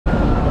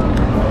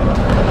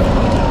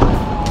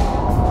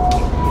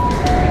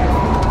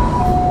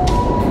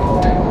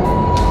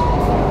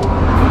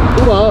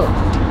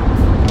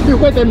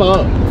这点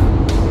无。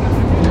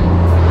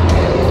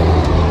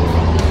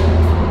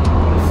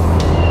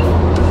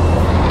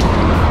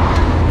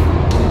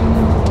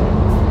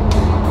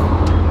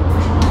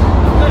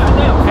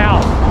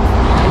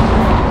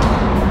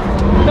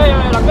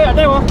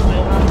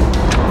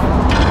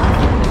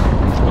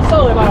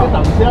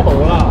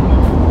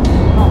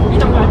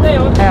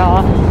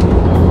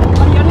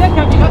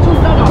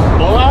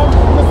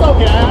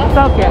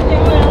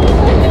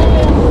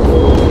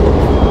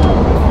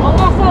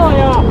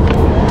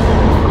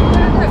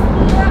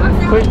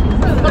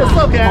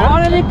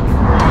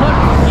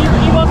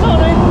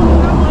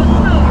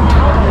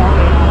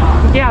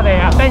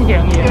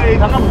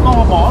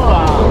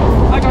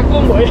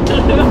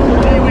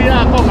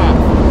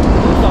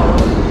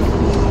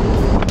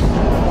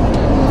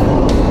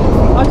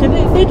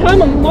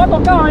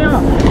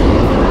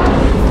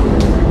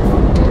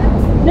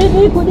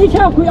 你车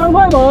开安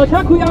徽无？车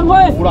开安徽？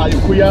有啦，有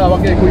开啊，我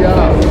给你开啊。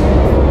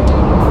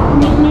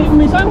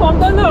未闪黄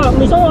灯啊，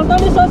未闪黄灯，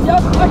你锁匙爱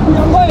开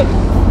安徽。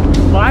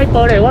我爱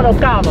玻璃我都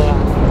教无啊。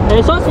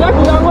锁匙爱开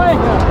安徽，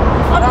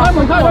开门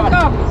开都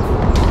教。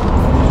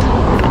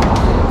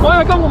我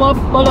係講無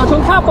就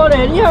從卡玻璃，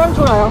你響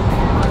出來哦。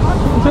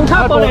從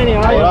卡玻璃爾。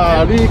係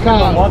啦，你看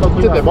這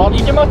條我。你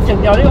點樣剪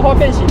掉呢個花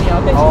變形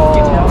啊？變形剪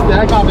掉。你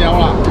喺卡掉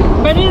啦。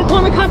唔係你看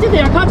咩卡這個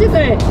啊？卡這個，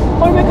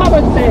看咩卡咪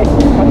這？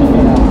卡這個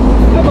啊。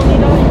卡冇見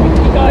到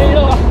而家呢度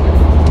啊。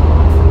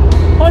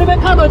看你咩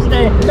卡到一個，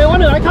咪我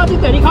哋來卡這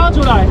個，你卡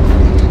出來。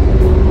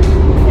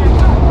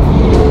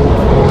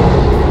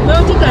你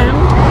這個，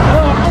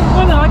我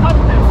哋來卡這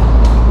個。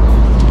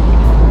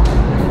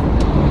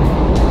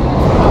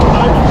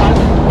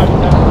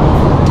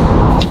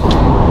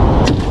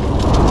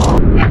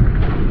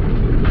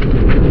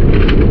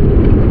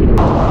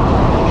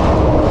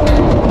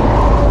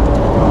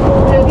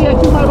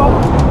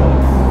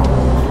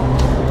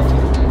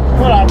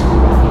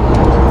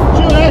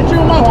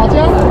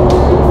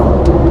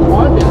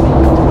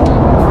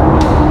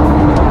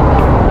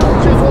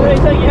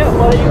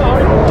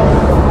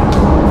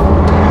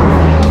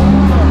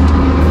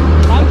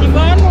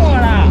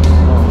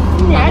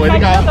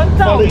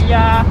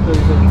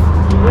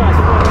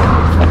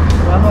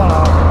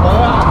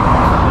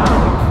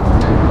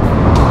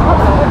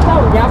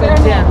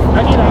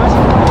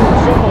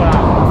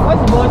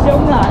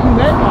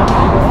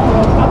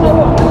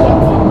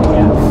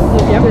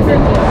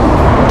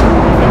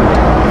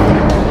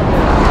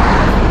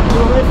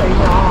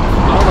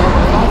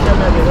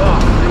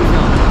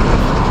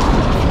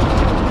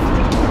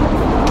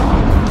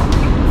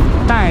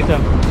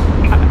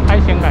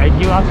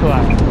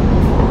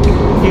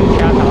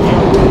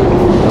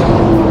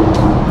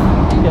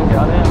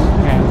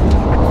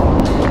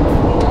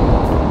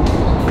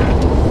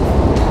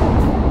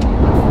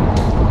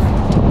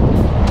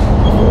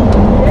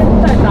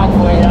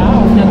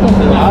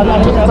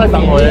 再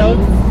等会。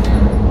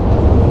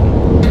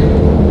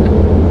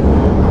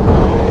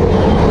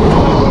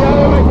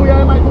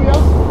卖贵啊！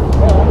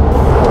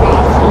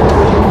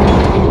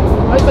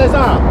哎，在啥？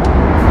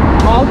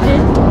毛巾。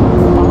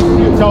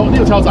你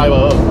有超载无？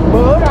无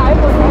啦，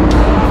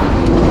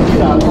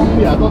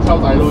你啊，都超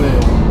载落嘞，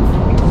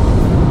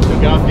就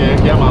惊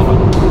麻烦。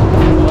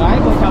我还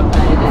无超载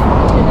咧，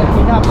现在其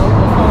他无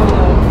多了。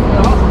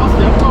我是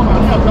讲嘛，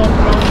你要超载，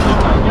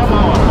惊麻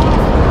烦。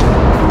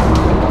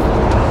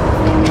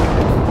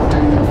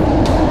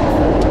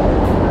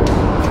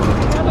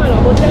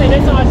 我車你啲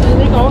揸線，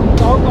你講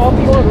邊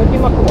個佢邊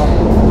乜嘅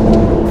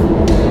喎？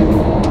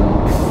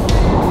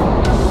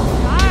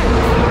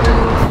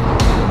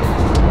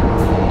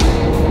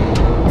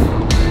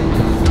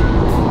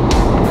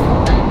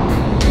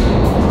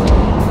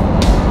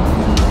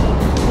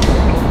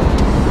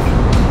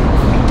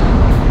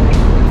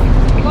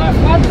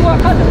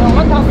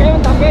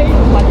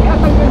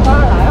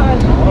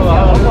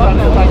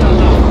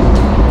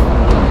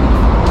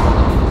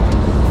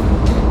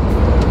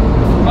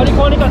 我你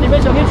講呢個點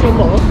樣上去全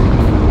部？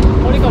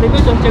我呢個點樣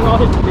上正我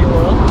去掉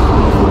咯？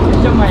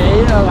就咪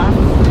啦嘛？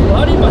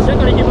我呢個想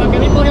佢哋點啊？叫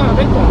你方向係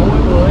邊個會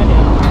唔會？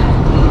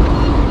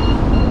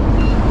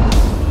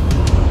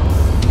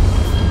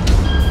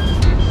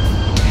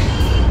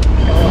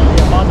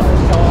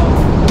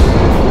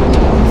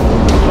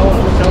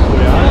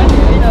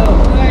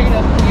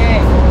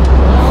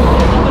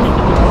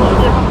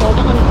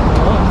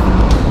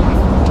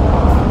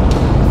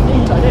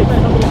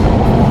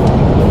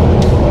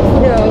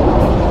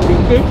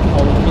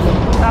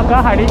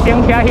係你整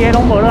車迄個攏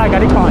無來甲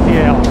你看一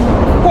下哦。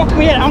我規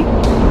個人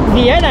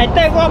佇喺內底，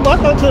我無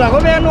倒出來，我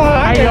要安怎？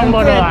伊攏無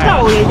來。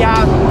走嘅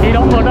呀。伊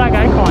攏無來甲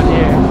你看一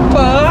下。無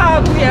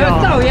啊，規個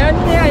走嘅，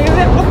你啊要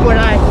要我過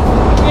來，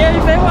伊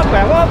俾我過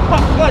來，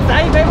我仔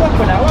伊俾我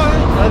過來，我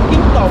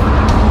緊動，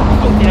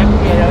動一個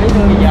規個就喺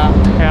度呀。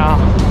係啊。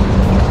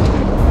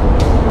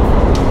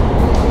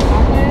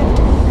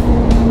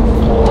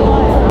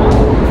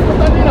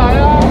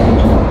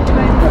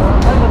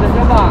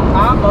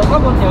 我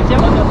個條線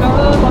我就講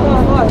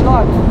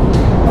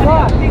來，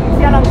你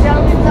家人家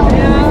你走呀，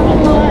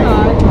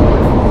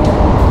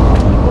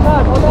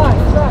來，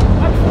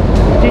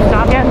警察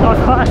片都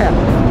拖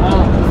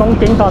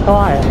紧拖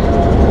拖的。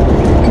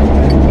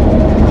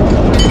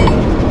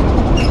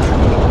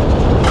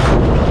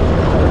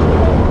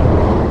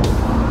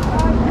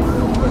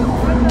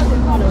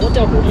我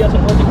照顾你啊，从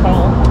我一空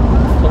哦，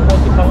从我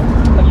一空，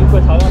他又过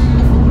头啊。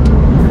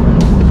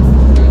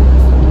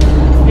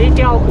你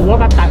照顾我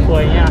甲弹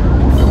过呀。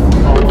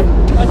哦，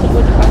我从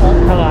我一空哦。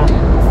好啊。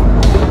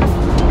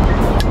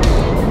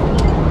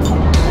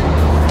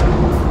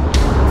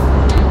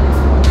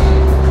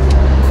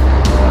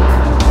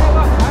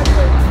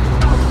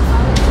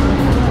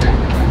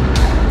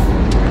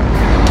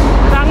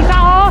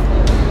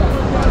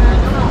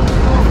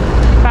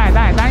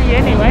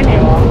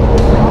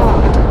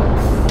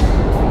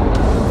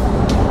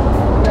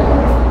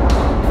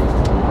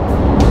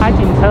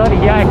 车里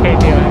也可以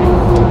掉的，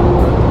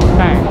对。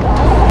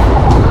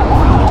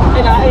哎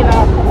啦！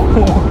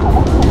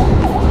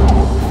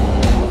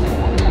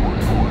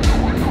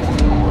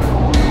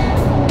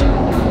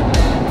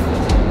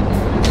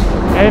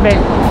哎呗，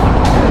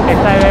会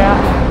使的啊。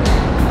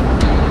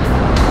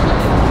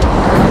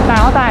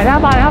我带，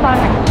两百。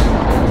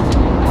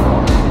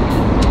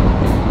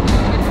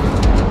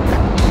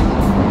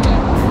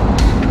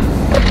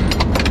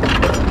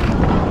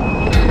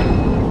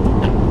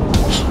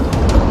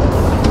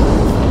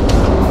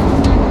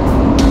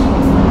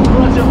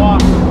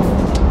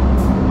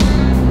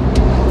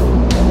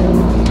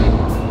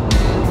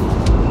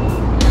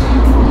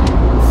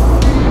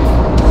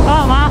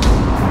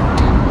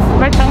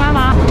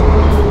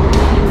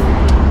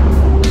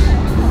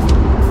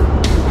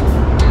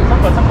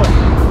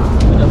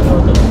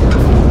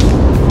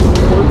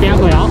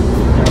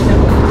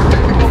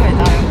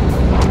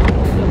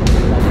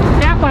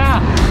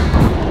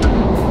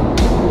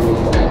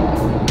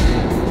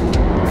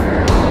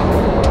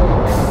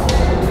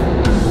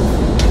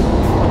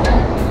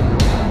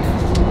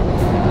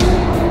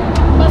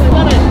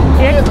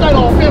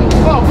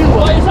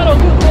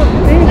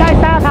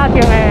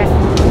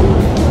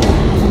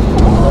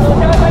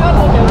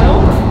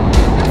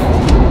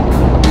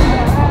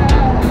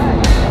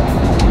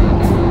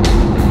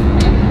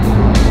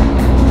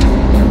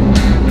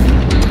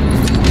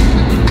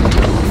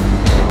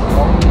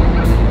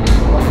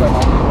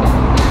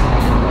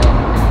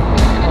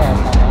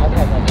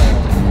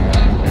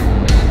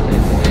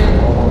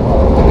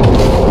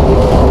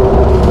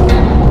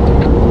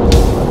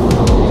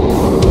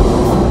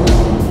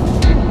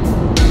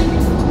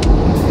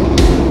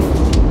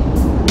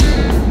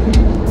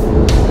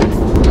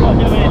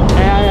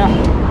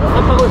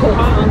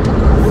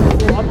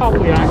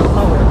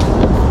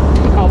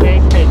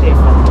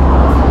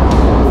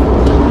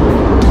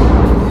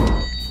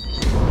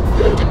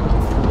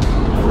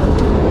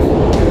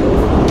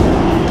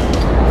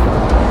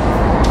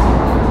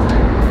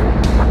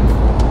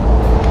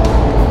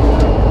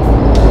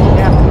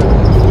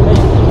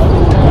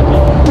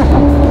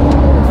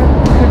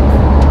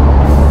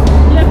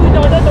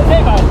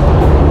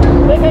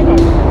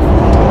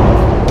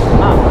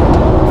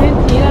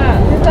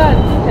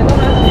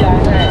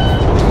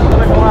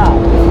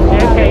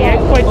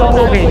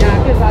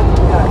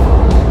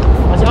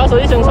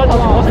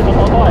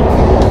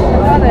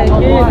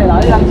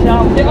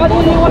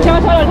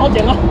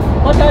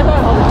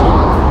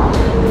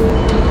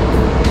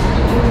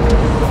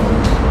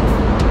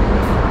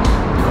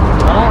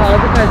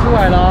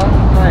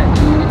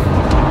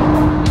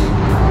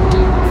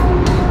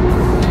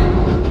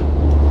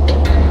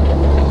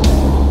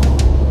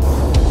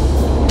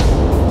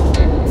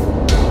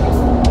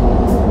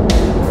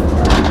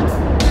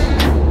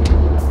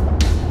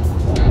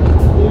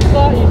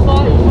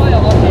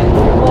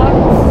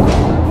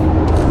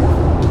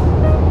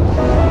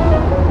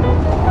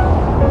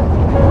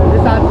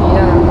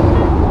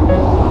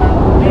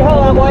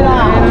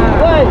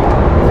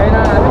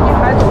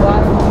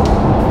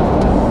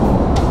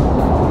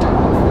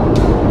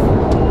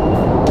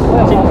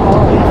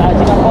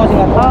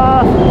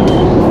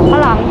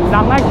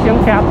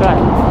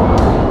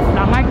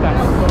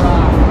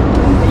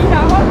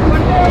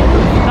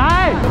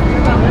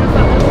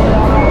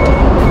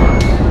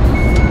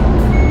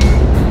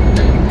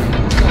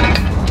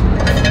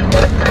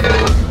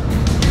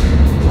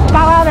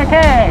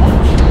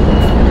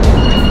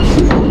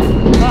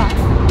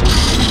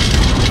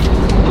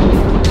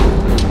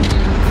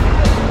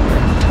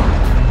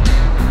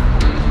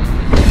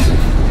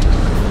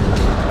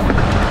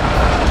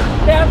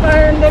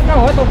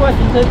行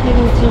车记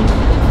录器，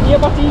你要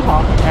把指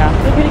头，系啊，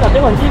你去甲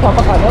这份指头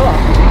发下了啊，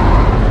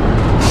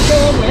叫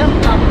我袂晓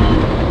答。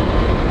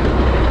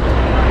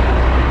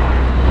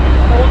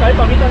我甲你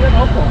放你等阵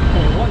好看，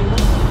我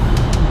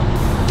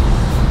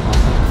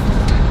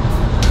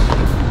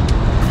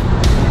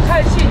太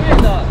幸运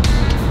了，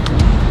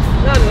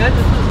让女孩子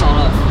自嘲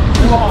了。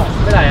哇，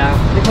要来啊！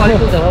你看你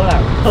拄着好啦。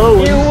好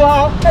有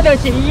啊，那就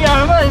是伊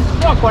啊，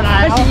那我过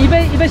来。那是伊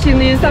要承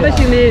认，啥要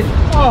承认？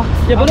哦，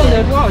也不弄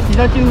着我有其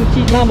他记录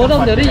器，那无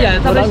弄着你啊，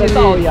啥要承认？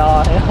造谣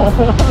啊！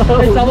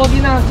迄查某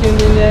囡仔承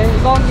认的，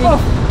讲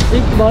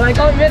伊无来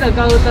讲约着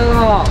高登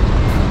吼，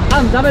啊，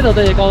唔知要落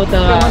地高道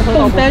啊，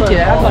放低一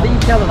下，我你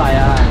跳落来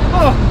啊。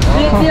哦，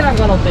你人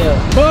个落地？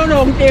我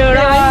落地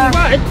啦，我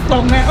会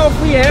动的，我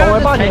几个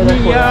啊？便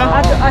宜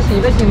啊！啊是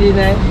要承认的，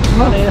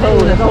好就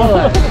好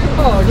啊。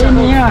哦，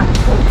你啊，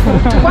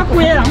我几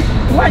个人，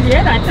我一个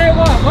内底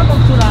我讲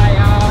出来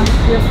啊。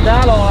唔知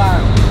路啊？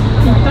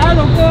唔知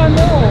路过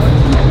路，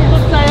都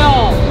知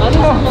哦。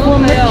我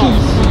没气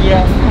死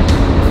啊！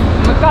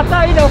唔觉得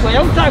伊就袂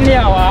用站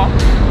了啊？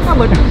那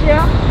无车。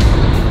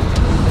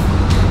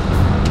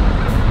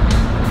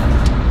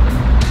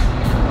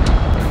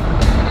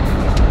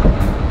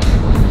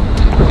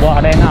哇，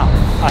恁啊，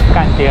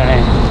干掉嘞！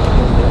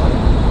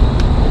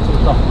主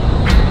动。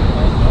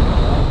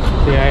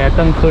对啊，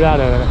登去了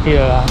就对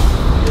啊。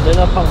有人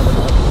要放什么？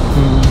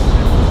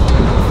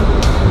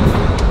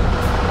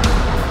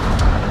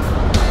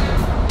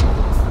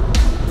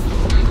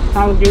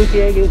他们休息。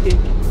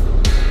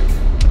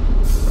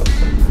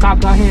刚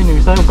刚迄个女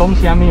生有讲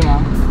啥物吗？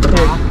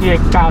迄个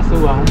驾驶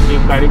啊，就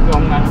甲你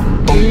讲啊，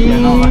讲啥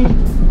咯嘛？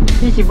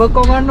伊是要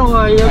讲安怎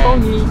啊？伊讲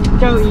伊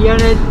照伊安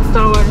尼走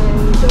安尼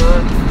就，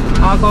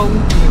啊讲有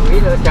迄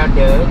个食着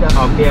迄个后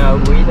壁有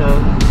迄个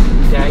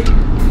食。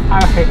啊，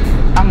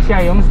当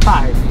下用晒。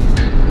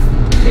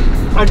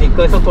啊，你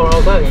高速公路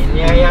可以，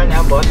你遐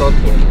两无多钱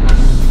啊？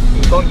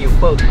伊讲有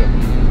报警，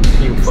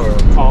有报。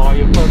哦，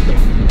有报警。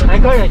那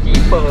可能是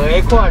报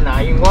的款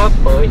啊，因为我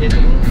报迄阵，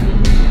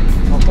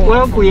我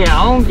规个人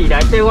伫内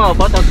底，我有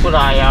法度出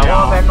来啊，我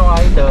免换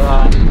迄个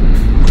啊。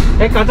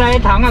刚才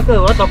迄桶啊，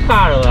个我都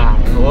架落来，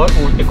我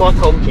有一个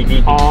冲起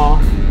哩。哦，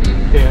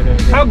对。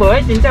啊，无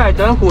迄真正会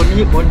转分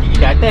离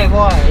内底，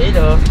我的迄个，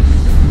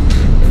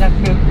叫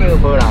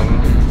无人。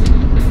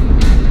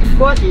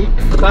我是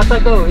刚才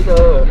个有迄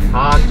个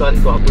安全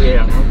大规个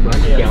人转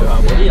掉啊，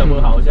无你也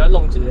无好，现在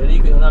弄一个你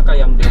叫那介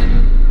严重。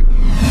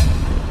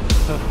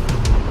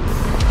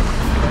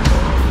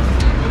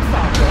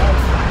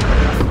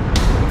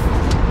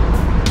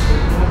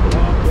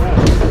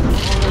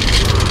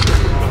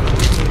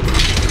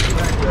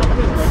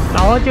然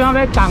后就要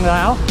被赶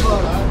了哦。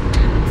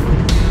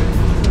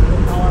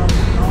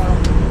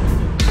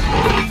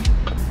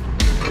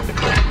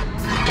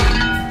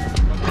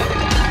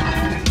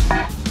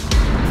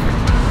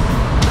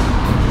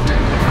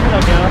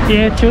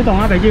这手动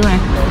啊，袂救呢？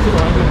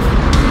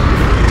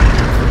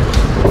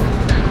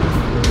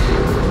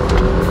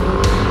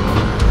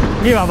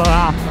你嘛无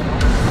啊？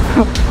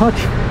我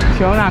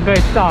想哪可以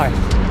走诶？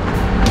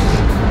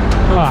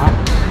好啊。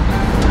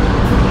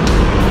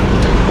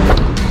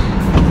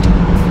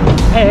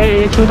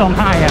手动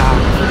派呀！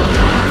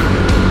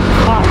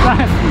哇塞，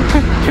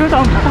手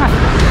动派！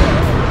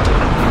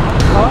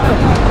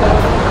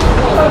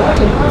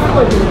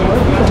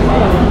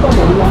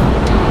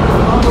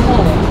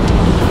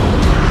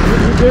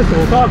这手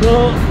刹车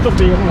做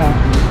冰啦。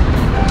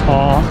哦。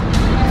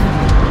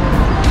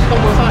动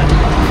无晒。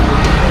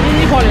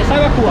你看你晒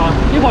个裤啊？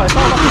你看你晒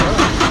个裤。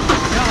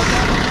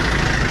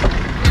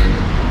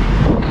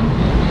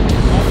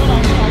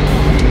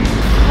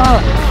好，